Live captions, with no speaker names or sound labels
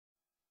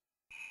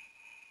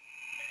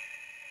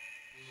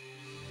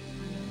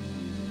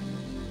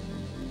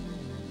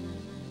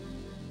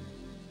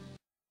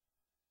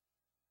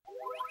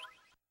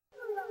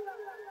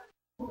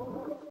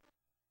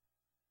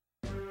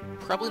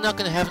Probably not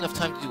going to have enough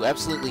time to do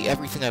absolutely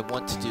everything I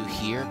want to do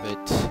here, but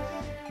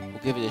we'll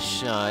give it a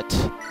shot.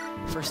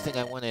 First thing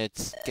I want to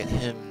get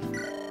him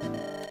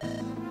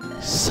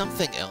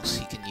something else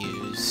he can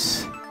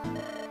use.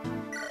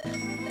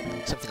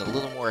 Something a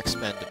little more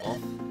expendable.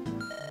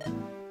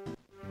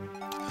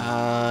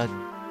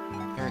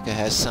 Erica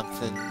has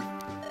something.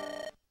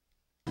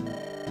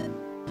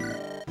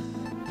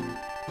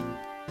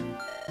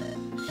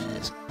 She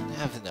doesn't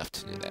have enough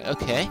to do that.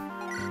 Okay.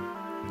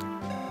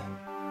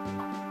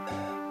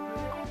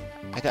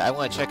 I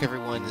want to check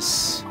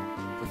everyone's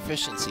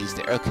proficiencies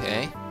there.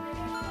 Okay.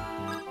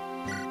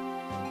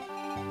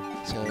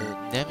 So,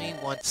 Nemi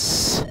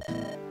wants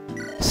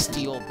a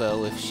steel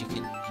bow if she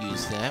can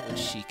use that, which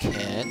she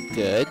can.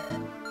 Good.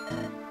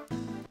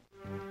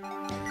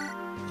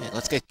 And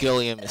let's get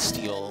Gilliam a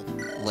steel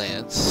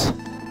lance.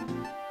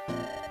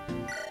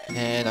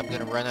 And I'm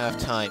gonna run out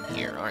of time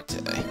here, aren't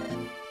I?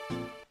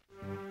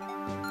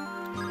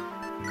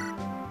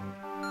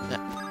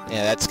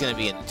 Yeah, that's gonna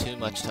be in too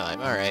much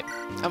time. Alright,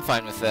 I'm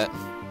fine with that.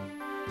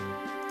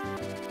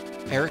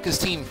 Erica's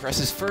team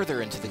presses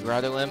further into the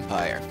Grotto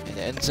Empire, and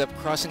ends up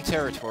crossing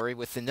territory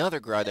with another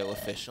Grotto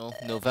official,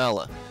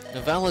 Novella.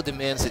 Novella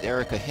demands that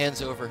Erica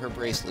hands over her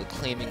bracelet,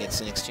 claiming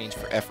it's in exchange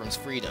for Ephraim's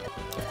freedom.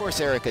 Of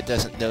course, Erica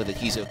doesn't know that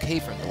he's okay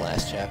from the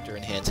last chapter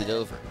and hands it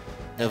over.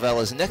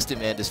 Novella's next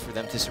demand is for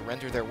them to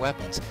surrender their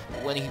weapons,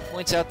 but when he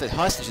points out that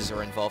hostages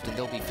are involved and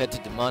they'll be fed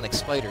to demonic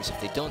spiders if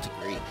they don't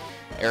agree,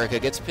 Erica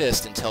gets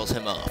pissed and tells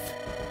him off.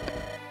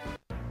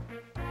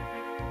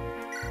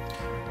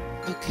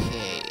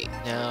 Okay,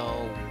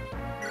 now,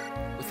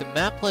 with a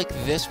map like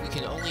this, we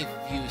can only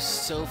view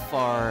so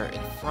far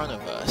in front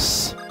of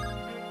us.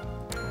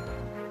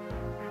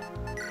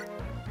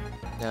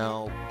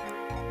 Now,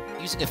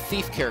 using a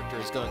thief character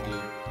is going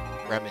to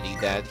remedy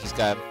that. He's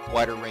got a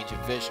wider range of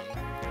vision.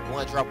 I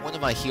want to drop one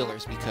of my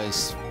healers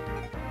because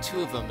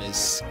two of them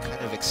is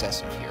kind of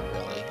excessive here,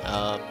 really.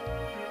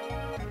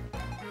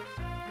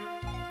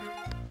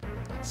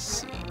 Let's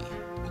see.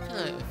 What can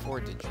I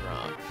afford to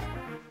drop?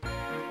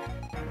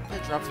 I'm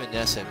going to drop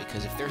Vanessa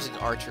because if there's an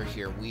archer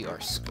here, we are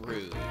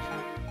screwed.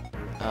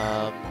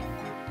 I'm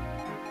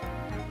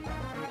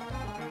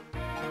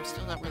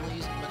still not really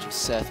using much of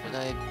Seth, but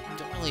I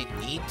don't really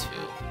need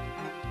to.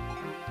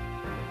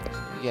 So,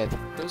 yeah,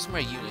 those are my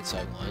units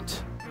I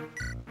want.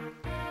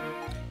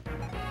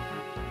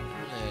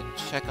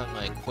 Check on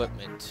my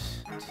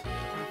equipment too.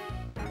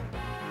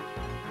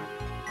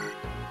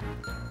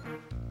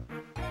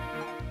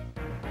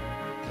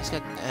 He's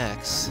got an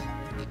axe.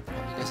 He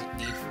probably doesn't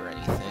need for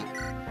anything.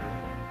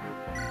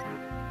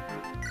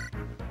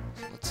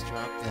 So let's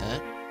drop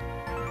that.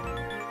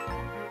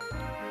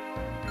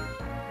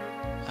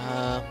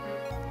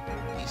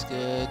 He's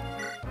good.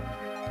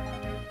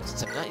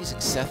 Since I'm not using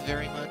Seth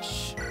very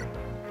much,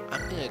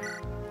 I'm gonna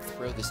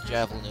throw this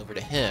javelin over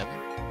to him.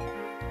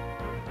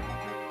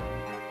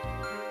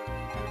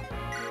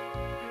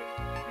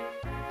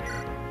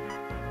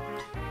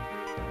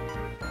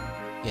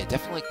 Yeah,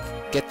 definitely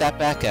get that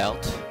back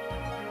out.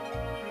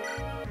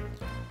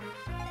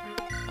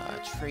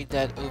 Trade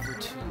that over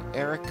to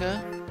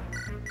Erica.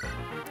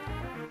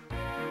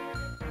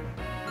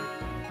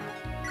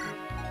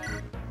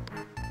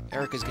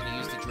 Erica's going to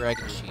use the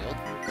Dragon Shield.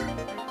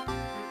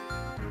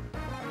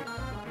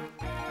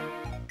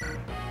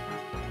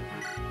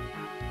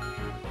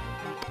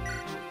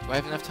 Do I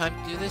have enough time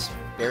to do this?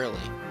 Barely.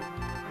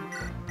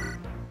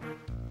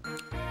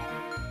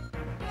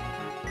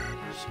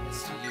 She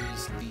wants to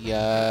use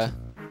the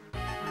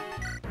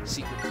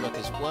secret book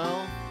as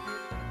well.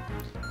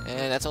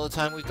 And that's all the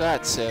time we've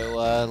got,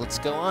 so let's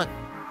go on.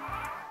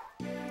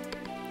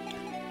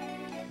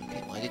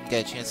 Okay, well, I didn't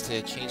get a chance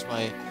to change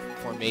my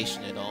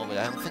formation at all, but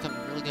I don't think I'm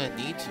really going to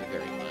need to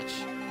very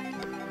much.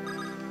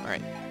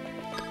 Alright.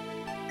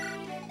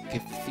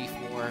 Give the thief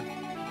more room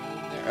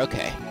there.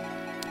 Okay.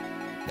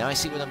 Now I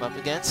see what I'm up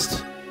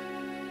against.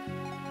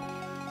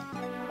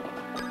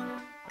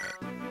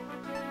 Alright.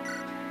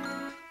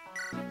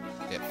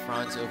 Get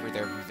Franz over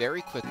there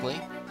very quickly.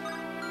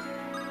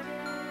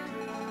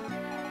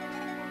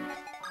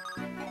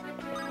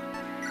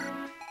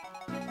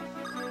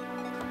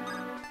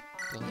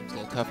 William's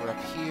gonna cover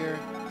up here.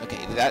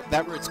 Okay,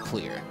 that route's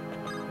clear,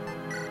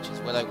 which is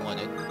what I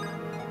wanted.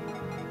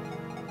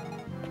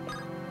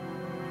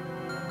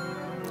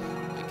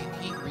 Wait, can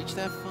he reach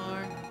that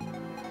far?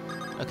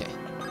 Okay.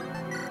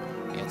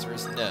 The answer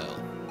is no.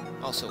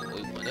 Also what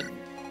we wanted.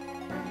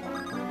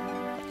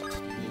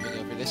 Continue moving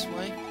over this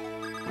way.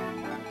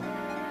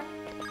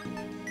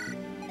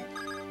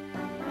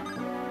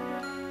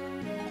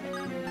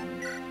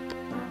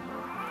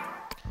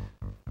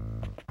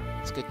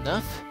 That's good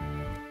enough.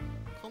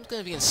 Cole's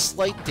gonna be in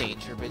slight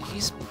danger, but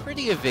he's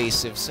pretty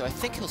evasive, so I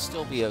think he'll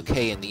still be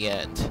okay in the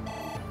end.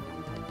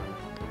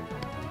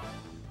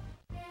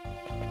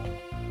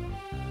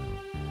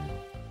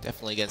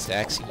 Definitely against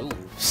Axie. Ooh,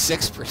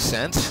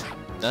 6%?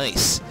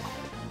 Nice.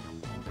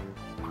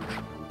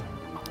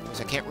 Of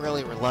course, I can't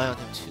really rely on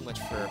him too much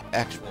for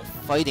actual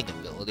fighting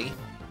ability.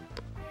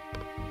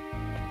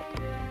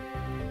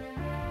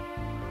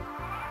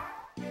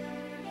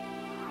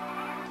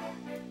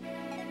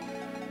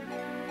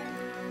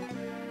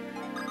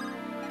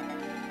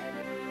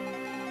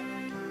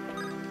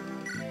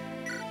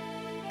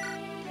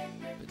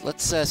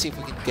 let's see if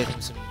we can get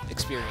him some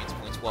experience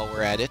points while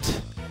we're at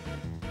it.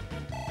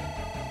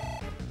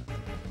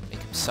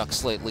 Make him suck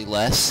slightly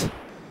less.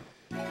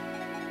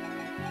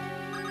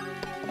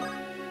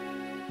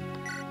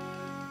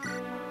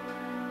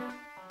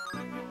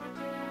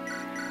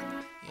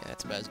 Yeah,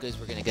 that's about as good as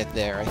we're gonna get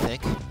there, I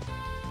think.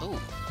 Oh,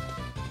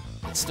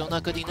 it's still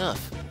not good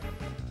enough.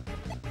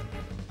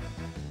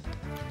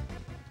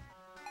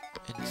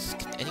 And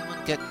can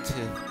anyone get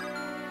into...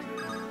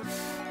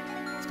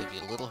 It's gonna be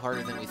a little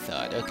harder than we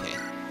thought. Okay.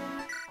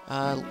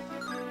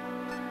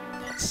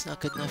 That's not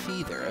good enough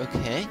either.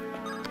 Okay.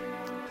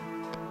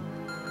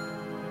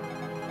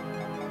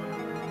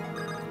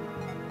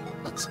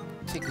 Let's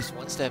take this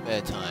one step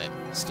at a time.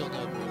 Still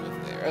no room over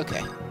there.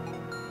 Okay.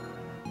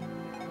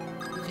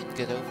 We can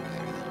get over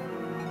there, then.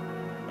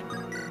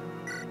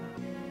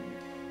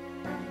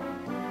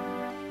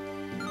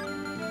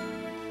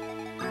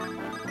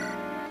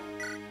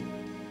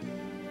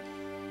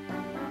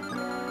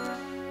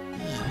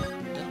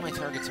 None of my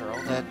targets are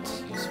all that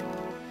useful.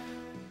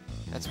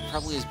 That's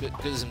probably as good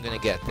as I'm gonna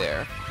get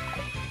there.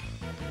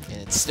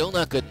 And it's still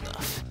not good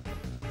enough.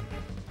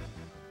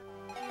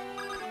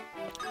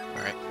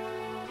 Alright.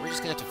 We're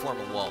just gonna have to form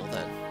a wall,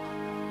 then.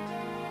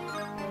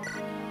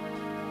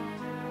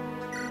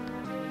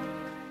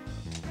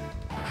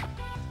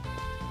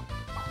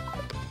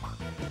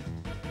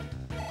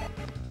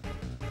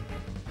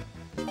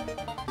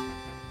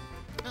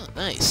 Oh,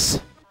 nice.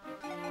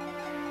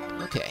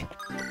 Okay.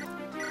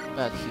 What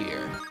about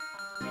here?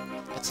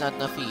 That's not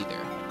enough either.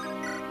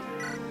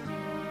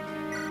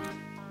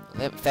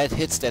 If that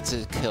hits, that's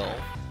a kill.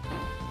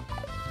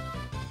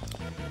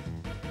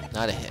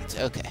 Not a hit.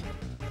 Okay.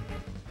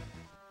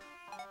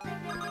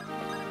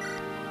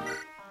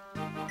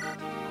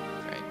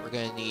 Alright, we're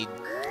gonna need a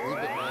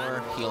little bit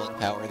more healing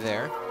power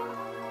there.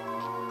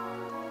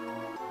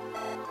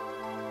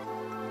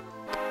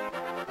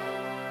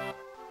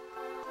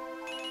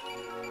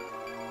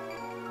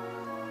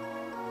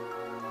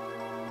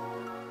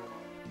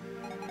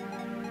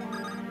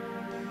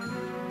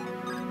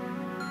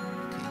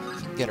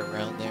 Get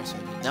around there, so I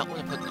do not want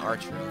to put an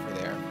archer over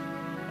there.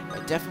 I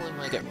definitely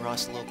want to get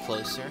Ross a little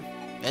closer,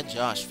 and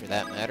Josh for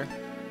that matter.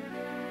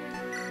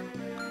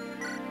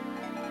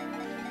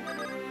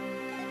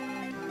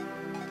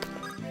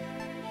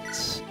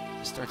 Let's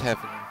start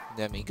having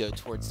Nemi go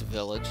towards the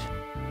village.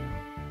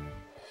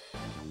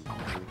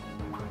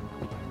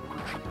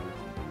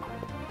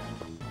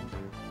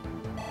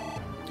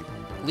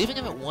 Leaving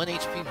him at 1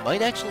 HP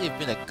might actually have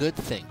been a good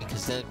thing,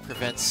 because then it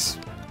prevents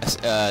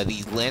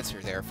the Lancer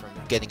there from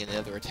getting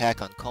another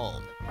attack on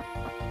Calm.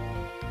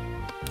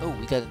 Oh,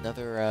 we got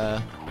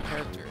another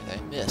character that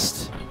I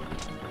missed.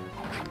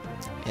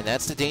 And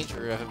that's the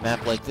danger of a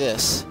map like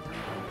this.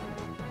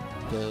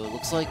 Though it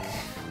looks like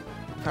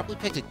probably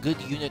picked a good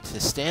unit to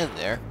stand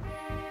there.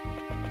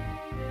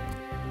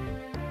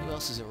 Who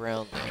else is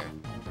around there?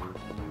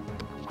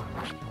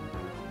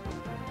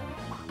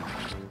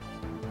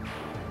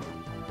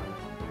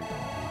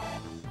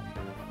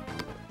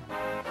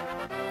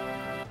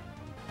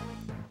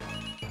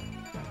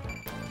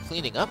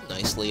 Cleaning up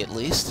nicely, at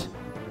least.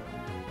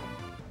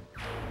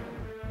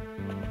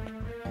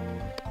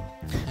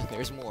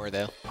 There's more,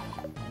 though.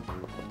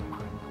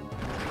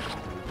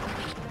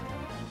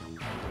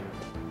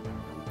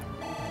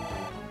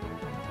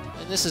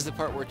 And this is the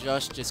part where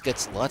Josh just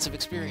gets lots of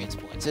experience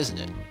points, isn't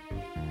it?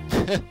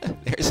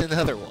 There's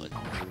another one.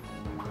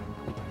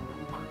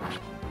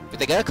 But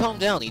they gotta calm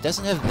down. He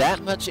doesn't have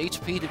that much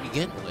HP to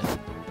begin with.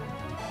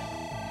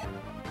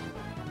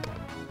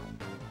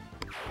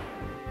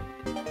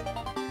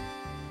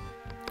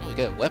 We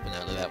got a weapon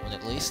out of that one,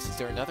 at least. Is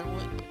there another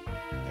one?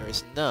 There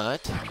is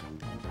not.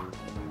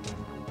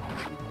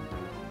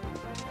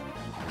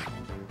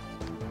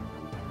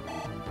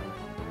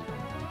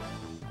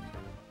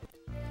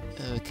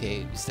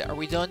 Okay, are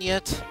we done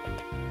yet?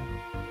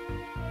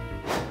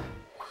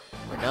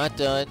 We're not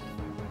done.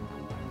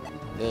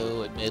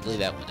 Though, admittedly,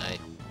 that one I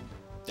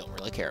don't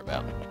really care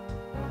about.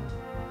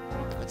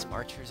 Got some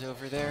archers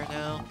over there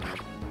now.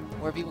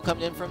 More people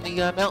coming in from the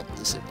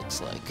mountains, it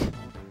looks like.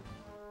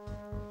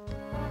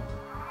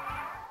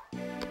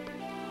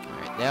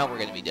 Now we're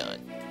gonna be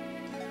done.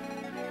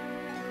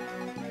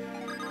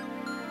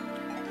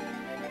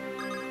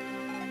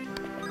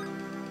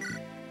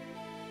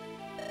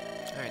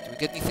 Alright, do we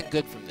get anything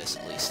good from this,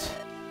 at least?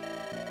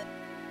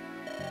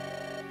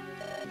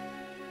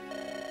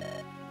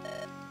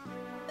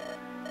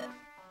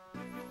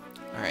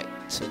 Alright,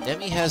 so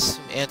Nemi has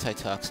some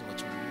antitoxin,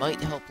 which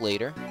might help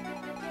later.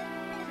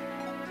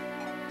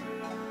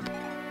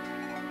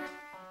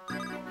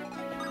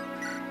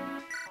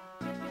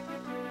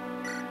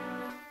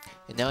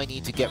 And now I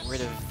need to get rid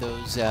of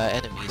those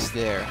enemies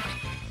there.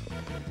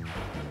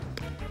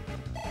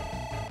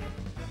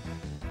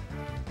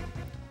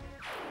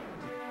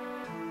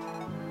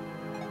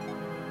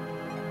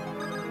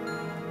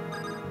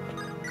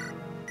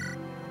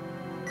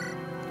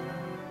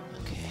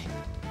 Okay.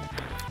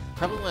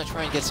 Probably want to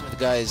try and get some of the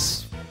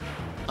guys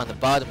on the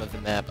bottom of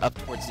the map up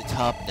towards the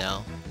top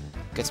now.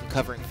 get some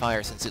covering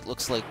fire since it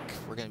looks like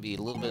we're going to be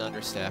a little bit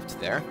understaffed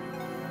there.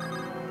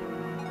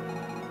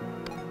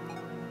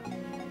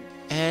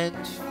 And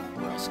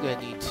we're also going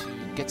to need to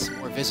get some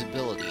more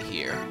visibility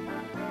here.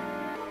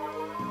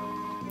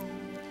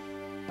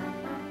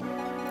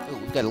 Oh,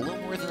 we've got a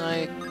little more than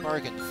I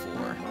bargained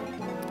for.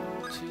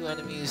 2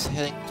 enemies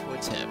heading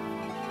towards him.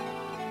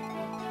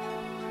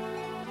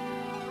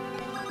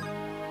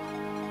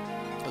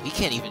 Oh, he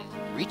can't even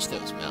reach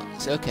those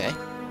mountains. Okay.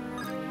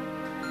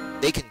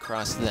 They can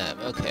cross them.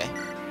 Okay.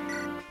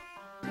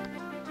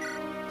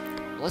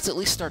 Well, let's at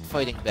least start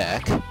fighting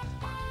back.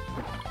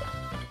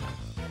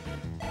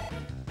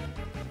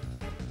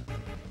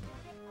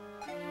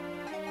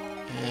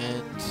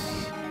 And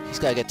he's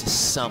got to get to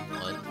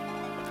someone.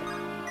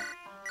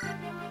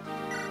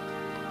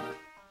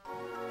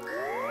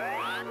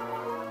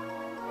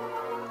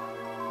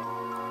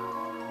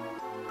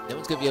 No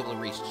one's going to be able to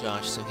reach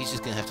Josh, so he's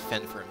just going to have to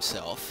fend for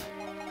himself.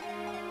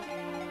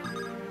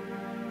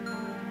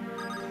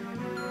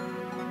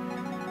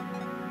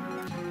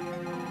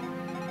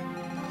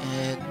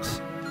 And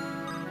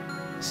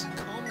is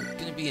Calm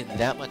going to be in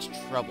that much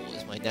trouble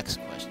is my next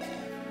question.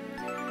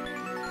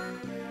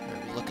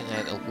 We're looking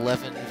at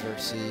 11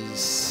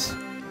 versus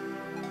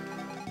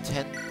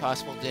 10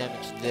 possible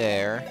damage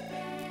there.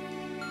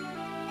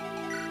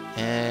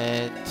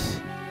 And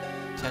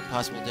 10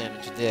 possible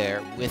damage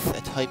there with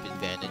a type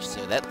advantage,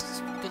 so that's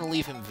going to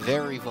leave him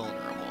very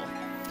vulnerable.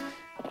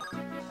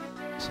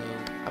 So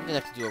I'm going to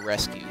have to do a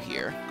rescue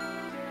here.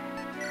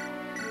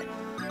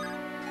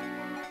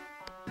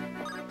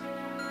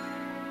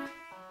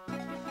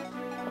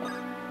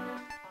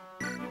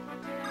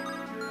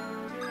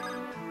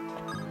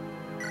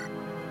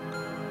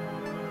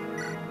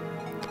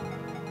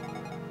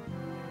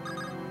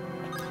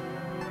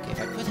 Okay, if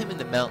I put him in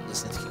the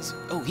mountains, he's...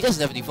 Oh, he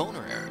doesn't have any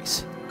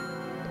vulneraries.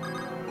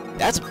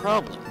 That's a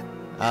problem.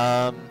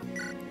 Well,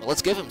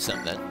 let's give him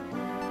some, then.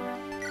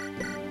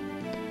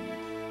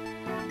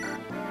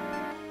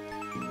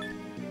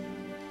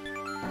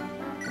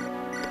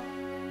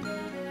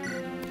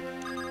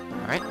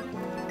 Alright.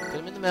 Put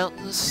him in the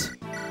mountains.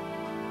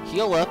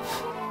 Heal up.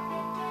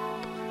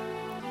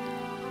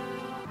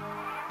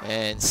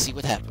 And see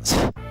what happens.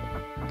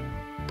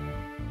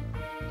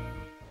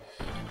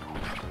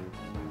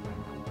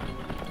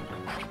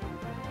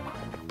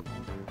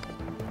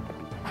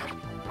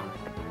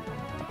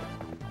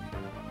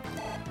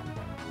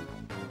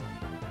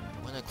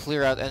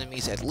 Clear out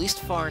enemies at least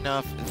far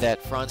enough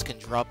that Franz can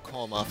drop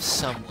Calm off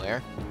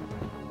somewhere.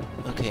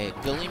 Okay,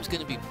 William's going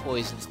to be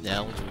poisoned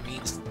now, which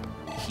means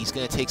he's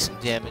going to take some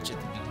damage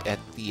at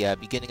the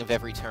beginning of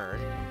every turn.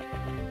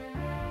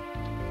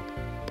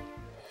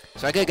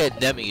 So I gotta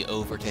get Nemi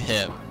over to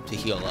him to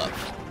heal up.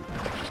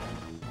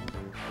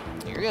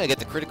 You're going to get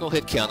the critical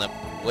hit count up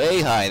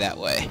way high that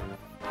way.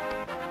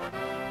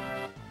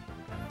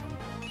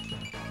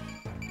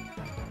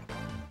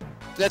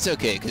 That's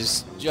okay,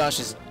 because Josh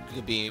is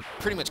going to be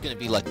pretty much going to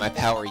be like my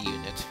power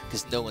unit,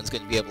 because no one's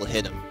going to be able to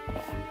hit him.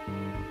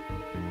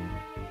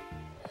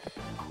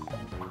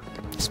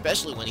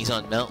 Especially when he's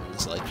on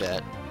mountains like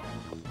that.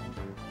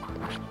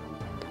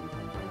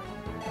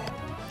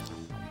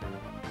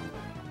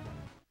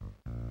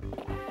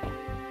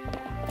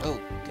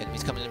 Oh,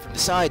 enemies coming in from the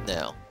side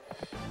now.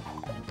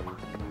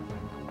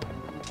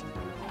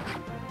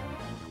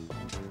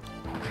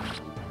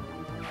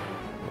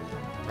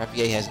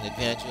 Rapier has an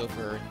advantage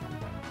over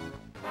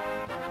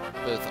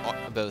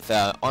both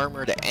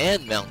armored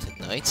and mounted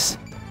knights.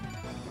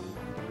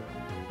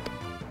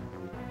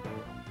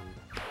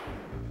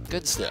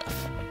 Good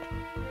stuff.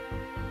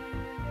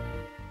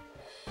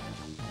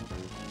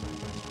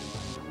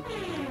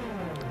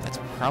 That's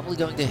probably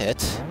going to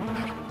hit.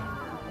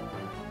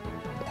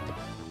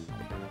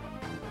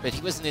 But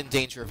he wasn't in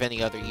danger of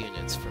any other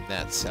units from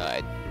that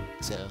side,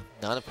 so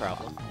not a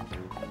problem.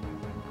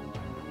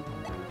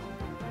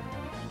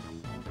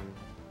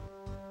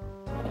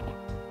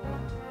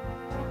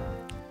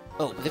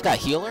 Oh, they've got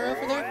healer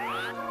over there?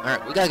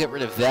 Alright, we gotta get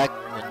rid of that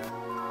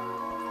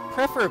one,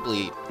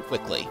 preferably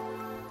quickly.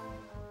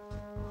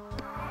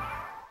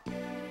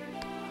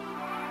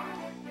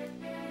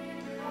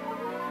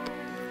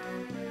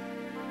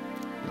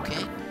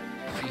 Okay,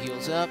 she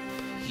heals up,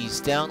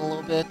 he's down a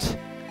little bit.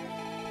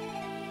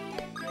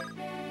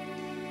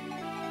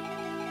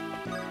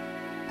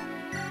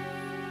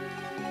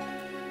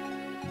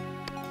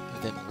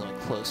 Move them a little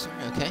closer,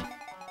 okay.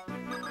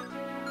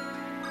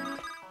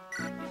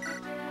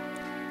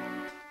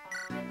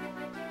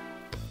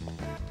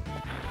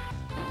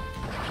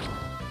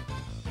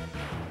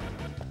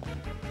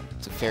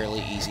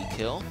 Fairly easy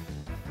kill.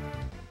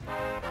 I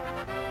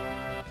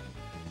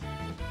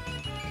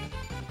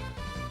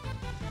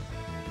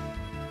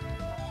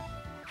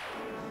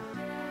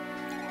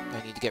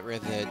need to get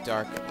rid of the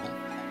dark one.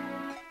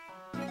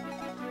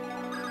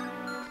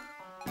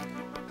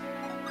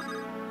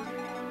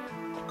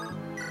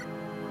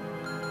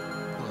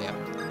 Oh yeah,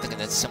 I'm thinking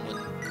that's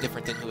someone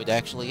different than who it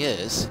actually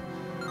is.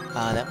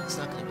 That one's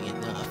not going to be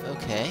enough.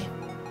 Okay.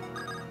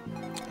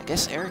 I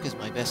guess Erica's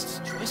my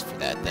best choice for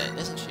that then,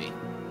 isn't she?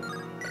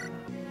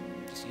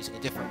 using a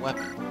different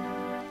weapon.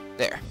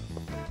 There.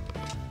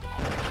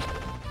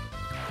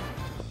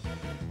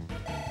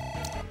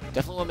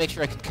 Definitely want to make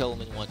sure I can kill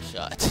him in one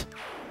shot.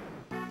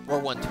 Or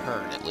one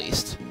turn, at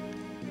least.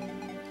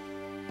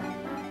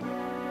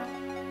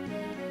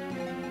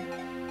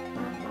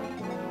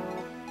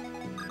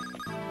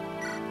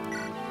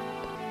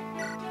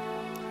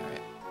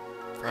 Alright.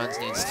 Franz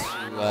needs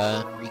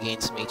to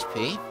regain some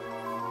HP.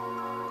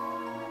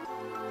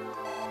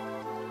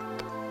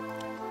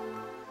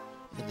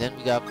 And then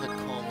we gotta put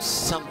Combs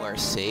somewhere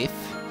safe.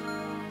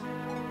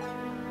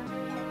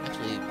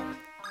 Actually,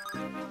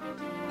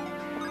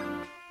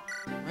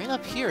 right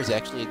up here is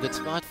actually a good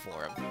spot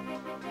for him.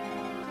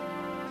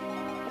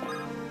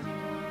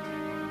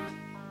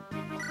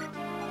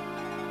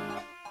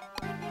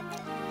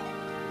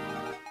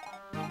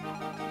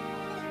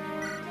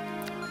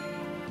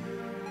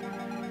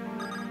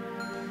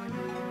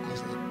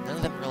 None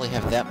of them really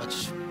have that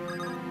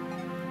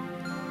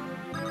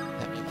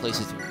many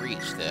places to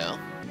reach, though.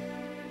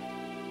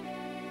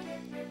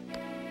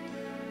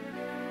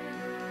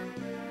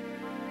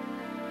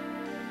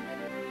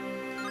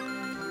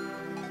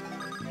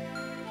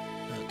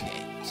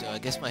 So I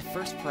guess my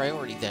first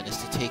priority then is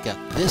to take out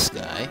this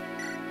guy.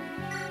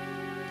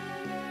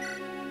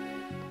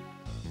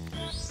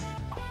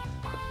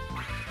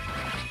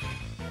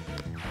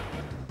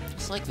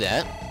 Just like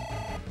that.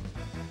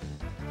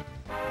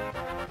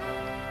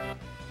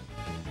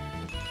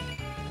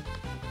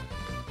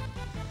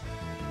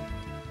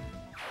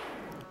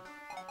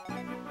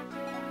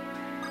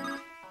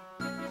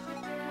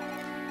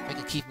 If I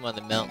could keep him on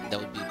the mountain, that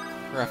would be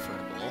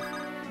preferable.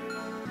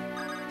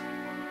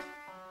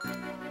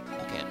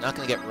 I'm not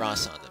going to get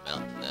Ross on the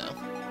mountain, though.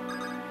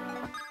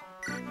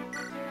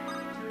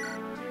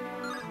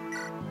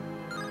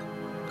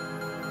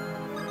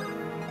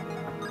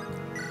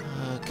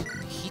 Can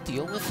he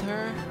deal with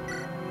her?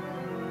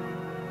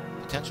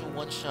 Potential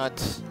one-shot,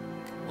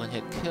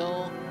 one-hit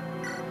kill.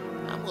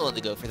 I'm willing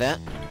to go for that.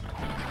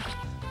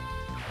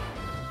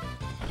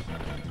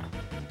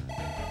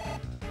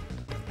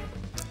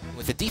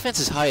 With a defense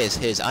as high as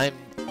his, I'm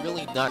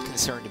really not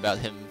concerned about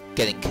him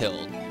getting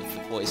killed with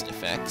the poison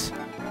effect.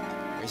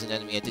 There's an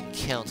enemy I didn't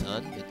count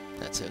on, but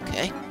that's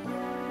okay. I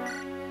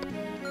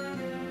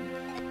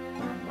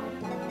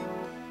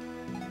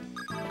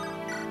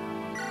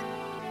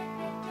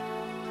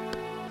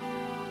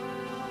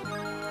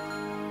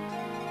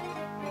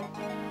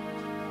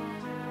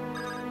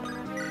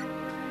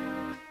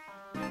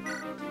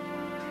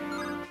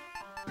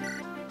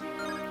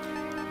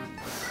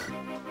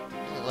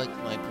don't like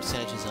my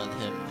percentages on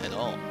him at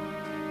all.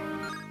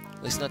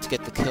 At least not to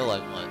get the kill I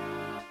want.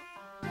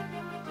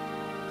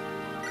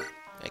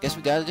 I guess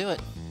we gotta do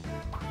it.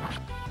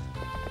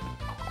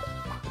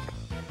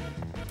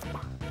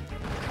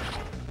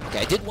 Okay,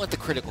 I did want the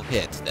critical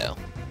hit, though.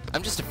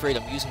 I'm just afraid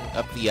I'm using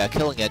up the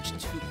killing edge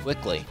too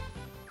quickly.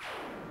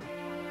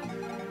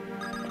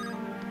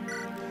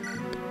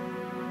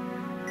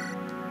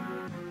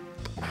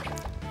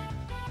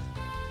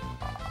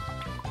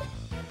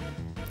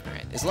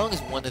 Alright, as long as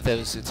one of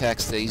those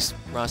attacks that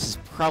Ross is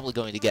probably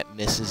going to get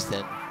misses,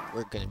 then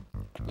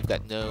we've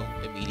got no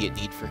immediate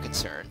need for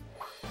concern.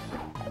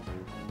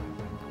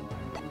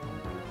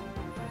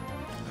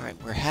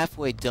 Alright, we're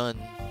halfway done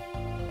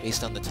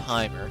based on the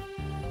timer,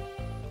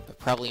 but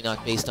probably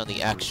not based on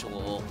the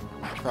actual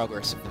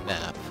progress of the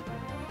map.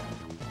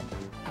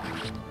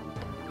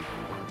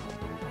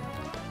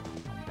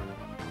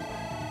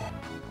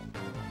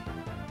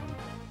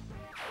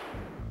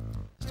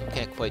 Still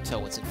can't quite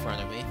tell what's in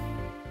front of me.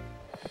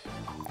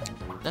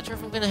 Not sure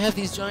if I'm gonna have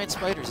these giant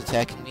spiders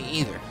attacking me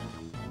either.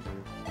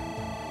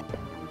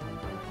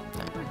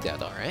 That worked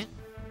out alright.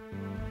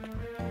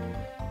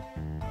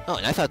 Oh,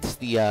 and I thought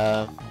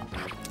the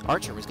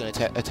archer was going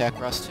to attack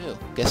Ross too.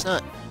 Guess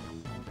not.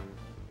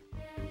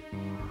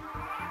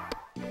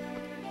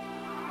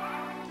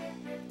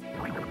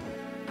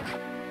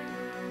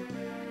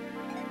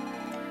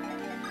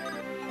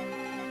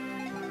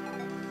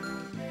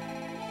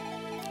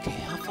 Okay,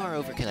 how far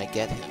over can I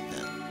get him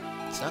then?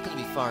 It's not going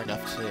to be far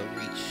enough to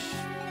reach.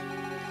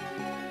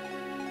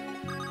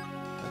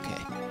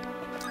 Okay.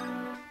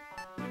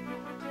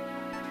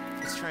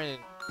 Let's try to.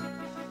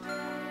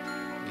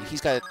 He's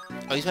got...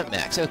 Oh, he's got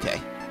max.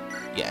 Okay.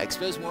 Yeah,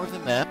 expose more of the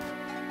map.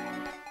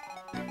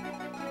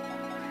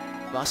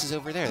 Boss is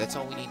over there. That's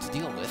all we need to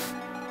deal with.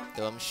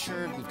 Though I'm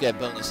sure we've got a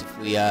bonus if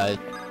we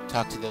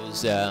talk to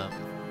those... Yeah,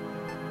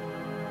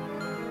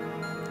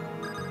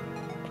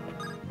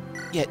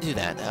 do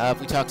that.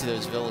 If we talk to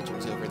those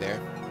villagers over there,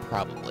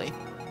 probably.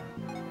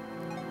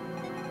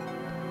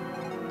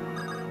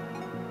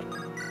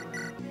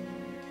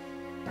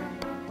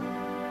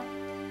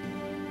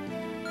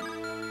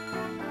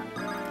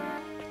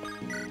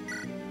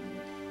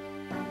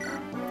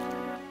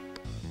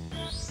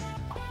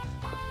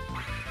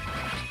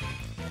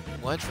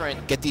 I want to try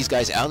and get these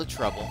guys out of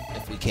trouble,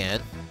 if we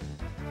can.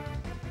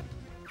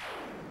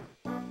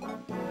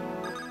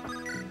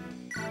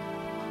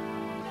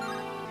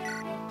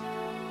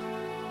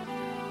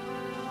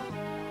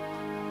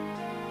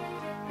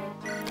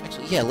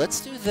 Actually, yeah,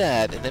 let's do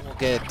that, and then we'll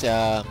get,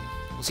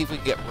 we'll see if we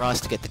can get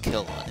Ross to get the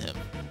kill on him.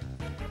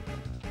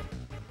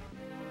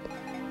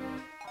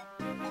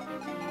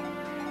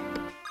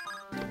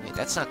 Wait,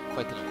 that's not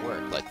quite gonna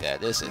work like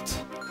that, is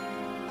it?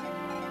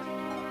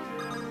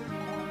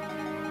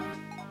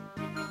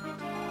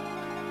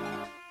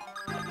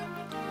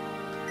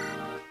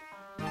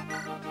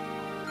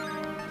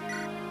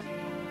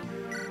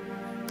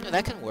 Yeah,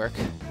 that can work.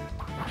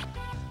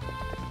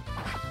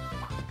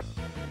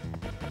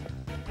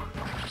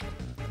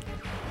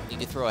 Need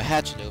to throw a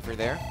hatchet over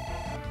there.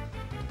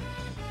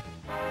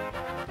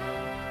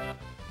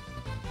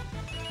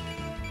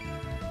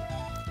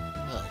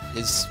 Oh,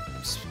 his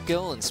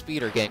skill and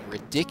speed are getting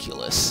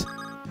ridiculous.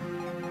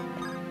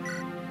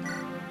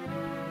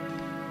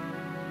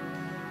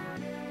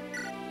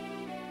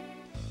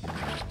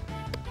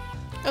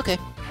 Okay,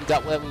 we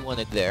got what we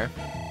wanted there.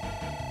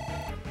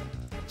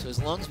 So as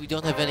long as we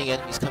don't have any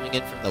enemies coming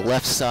in from the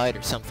left side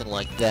or something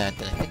like that,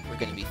 then I think we're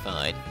going to be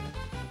fine.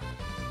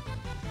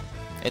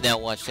 And now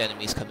watch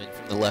enemies come in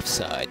from the left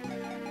side.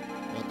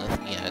 Well,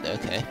 nothing yet,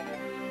 okay.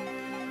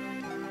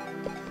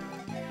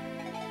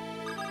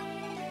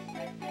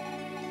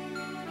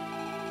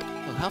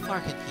 Oh, how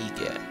far can he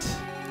get?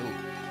 Ooh,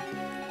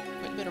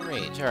 quite a bit of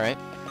range, alright.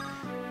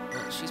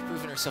 Well, she's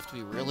proven herself to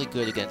be really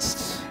good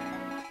against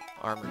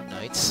armored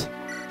knights.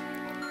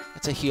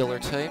 That's a healer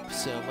type,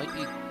 so it might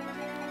be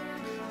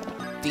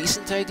a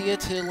decent idea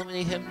to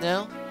eliminate him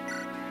now.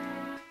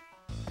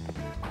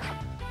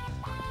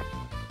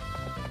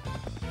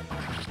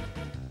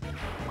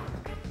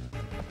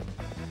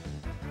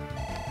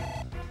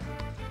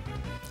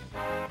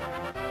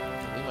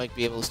 We might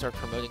be able to start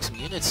promoting some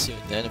units soon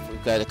then, if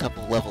we've got a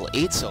couple level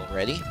 8s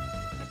already.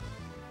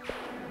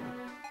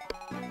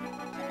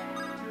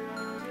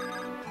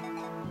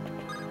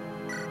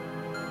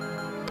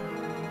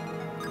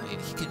 I mean,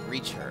 he can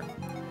reach her.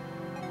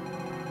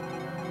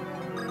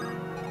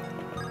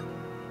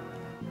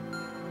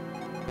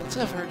 Let's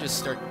have her just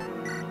start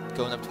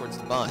going up towards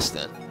the boss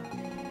then.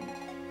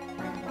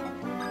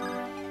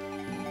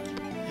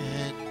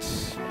 And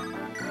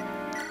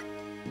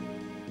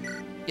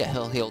yeah,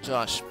 he'll heal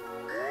Josh.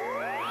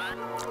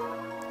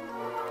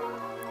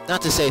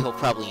 Not to say he'll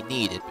probably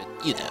need it, but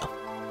you know.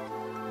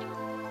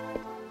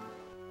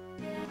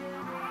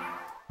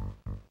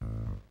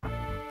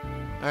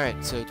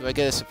 Alright, so do I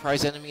get a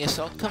surprise enemy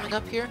assault coming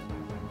up here?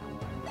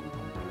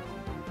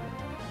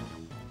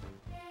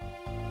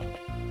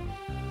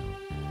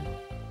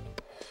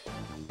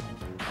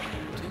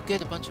 Do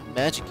get a bunch of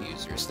magic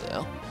users,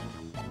 though.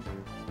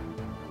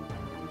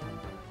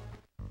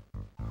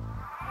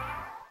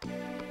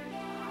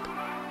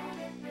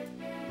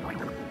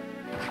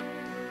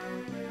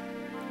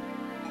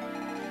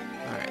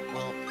 Alright,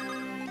 well...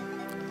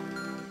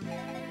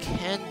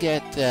 can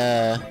get,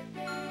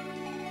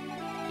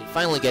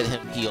 finally get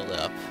him healed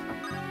up.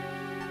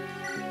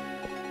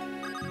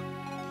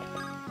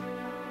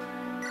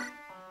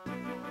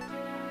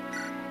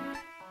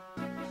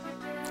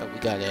 Oh, we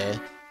gotta...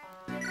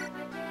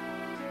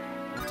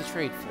 have to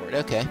trade for it,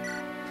 okay.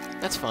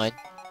 That's fine.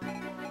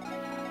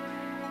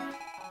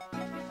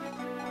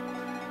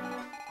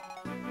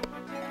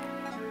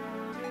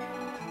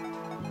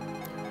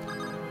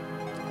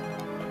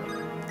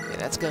 Yeah,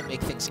 that's gonna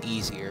make things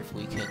easier if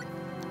we can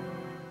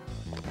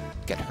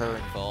get her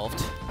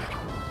involved.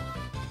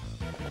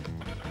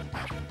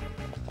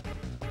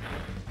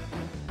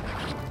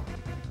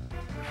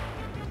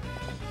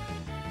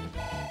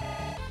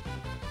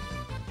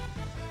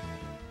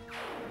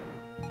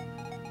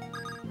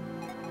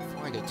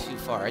 Too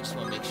far. I just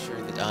want to make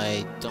sure that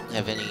I don't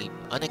have any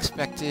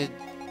unexpected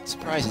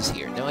surprises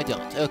here. No, I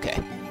don't. Okay.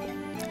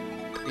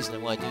 The reason I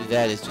want to do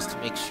that is just to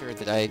make sure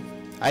that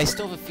I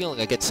still have a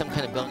feeling I get some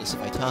kind of bonus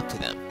if I talk to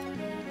them.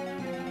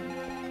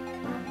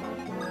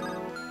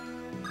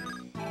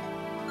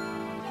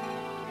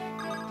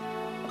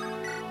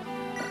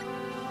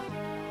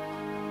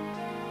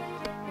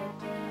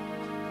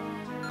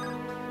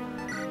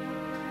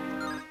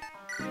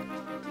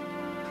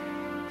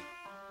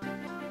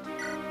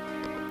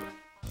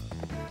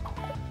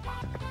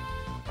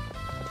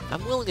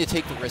 I'm willing to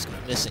take the risk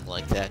of missing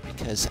like that,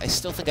 because I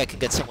still think I can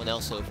get someone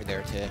else over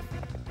there to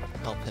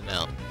help him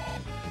out.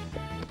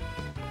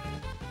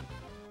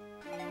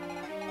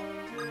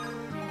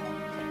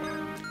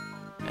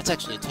 That's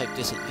actually a type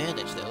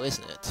disadvantage, though,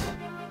 isn't it?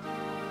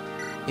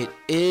 It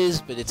is,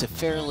 but it's a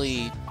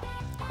fairly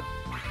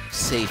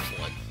safe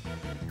one.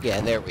 Yeah,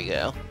 there we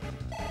go.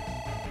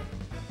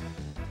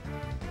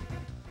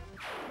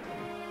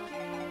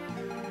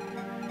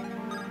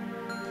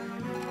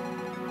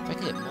 I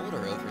can get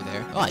Mulder over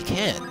there. Oh, I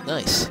can.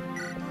 Nice.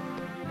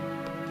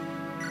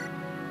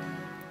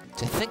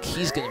 I think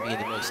he's going to be in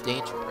the most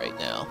danger right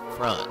now.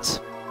 Franz.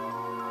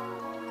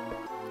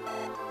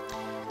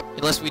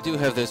 Unless we do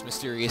have those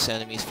mysterious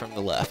enemies from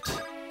the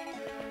left.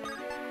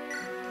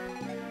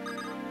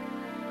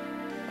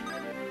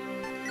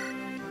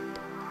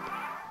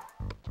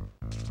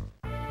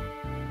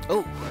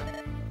 Oh!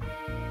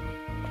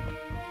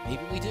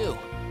 Maybe we do.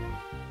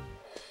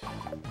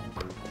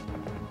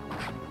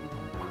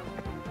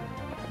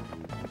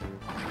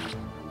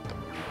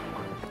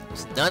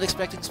 Not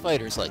expecting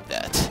spiders like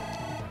that.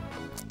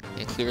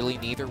 And clearly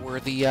neither were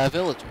the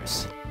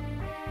villagers.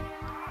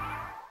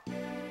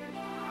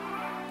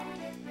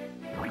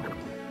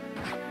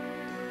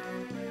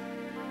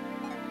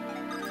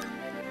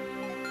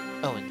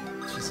 Oh,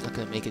 and she's not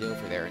going to make it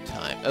over there in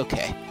time.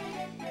 Okay.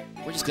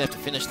 We're just going to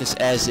have to finish this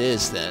as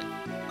is, then.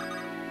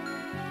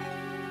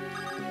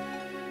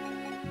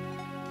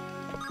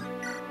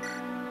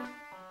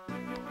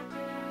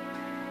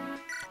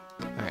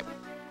 Alright.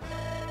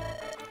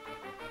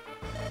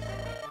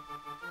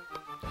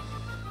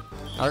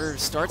 Arthur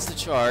starts the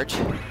charge.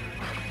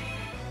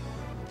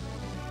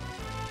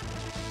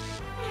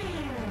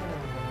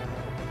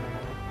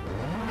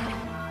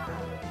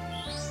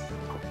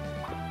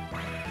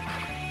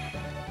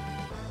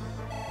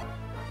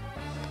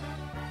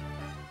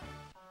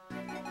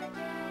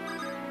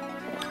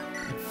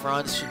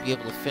 Franz should be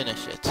able to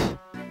finish it.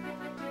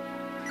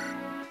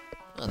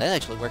 Well, that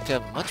actually worked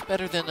out much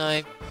better than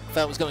I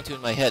thought it was going to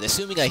in my head,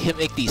 assuming I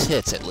make these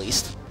hits, at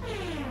least.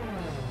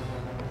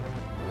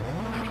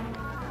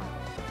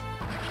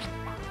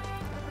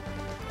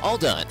 All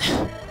done.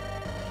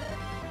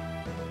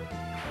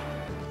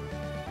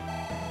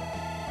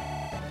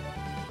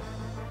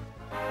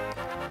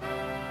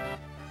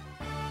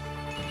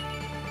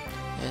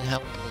 And how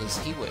well does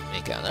he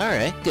make out?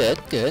 Alright, good,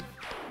 good.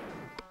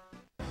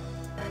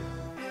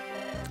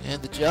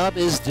 And the job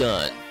is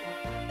done.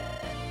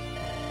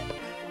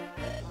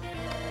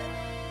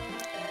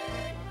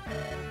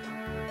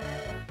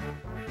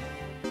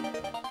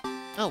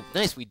 Oh,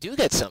 nice, we do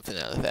get something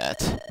out of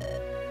that.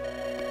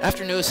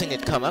 After noticing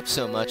it come up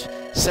so much,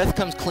 Seth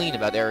comes clean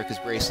about Erica's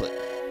bracelet.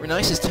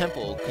 Renice's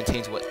temple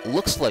contains what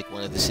looks like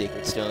one of the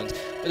sacred stones,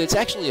 but it's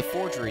actually a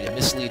forgery to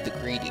mislead the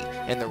greedy,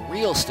 and the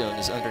real stone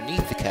is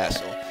underneath the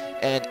castle,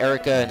 and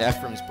Erica and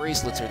Ephraim's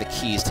bracelets are the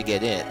keys to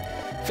get in.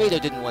 Phaedo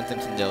didn't want them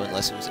to know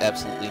unless it was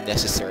absolutely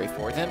necessary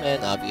for them,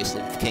 and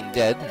obviously with the king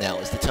dead, now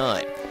is the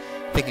time.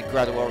 Thinking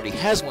Grotto already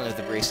has one of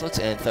the bracelets,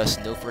 and thus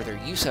no further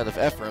use out of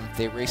Ephraim,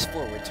 they race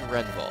forward to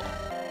Renval.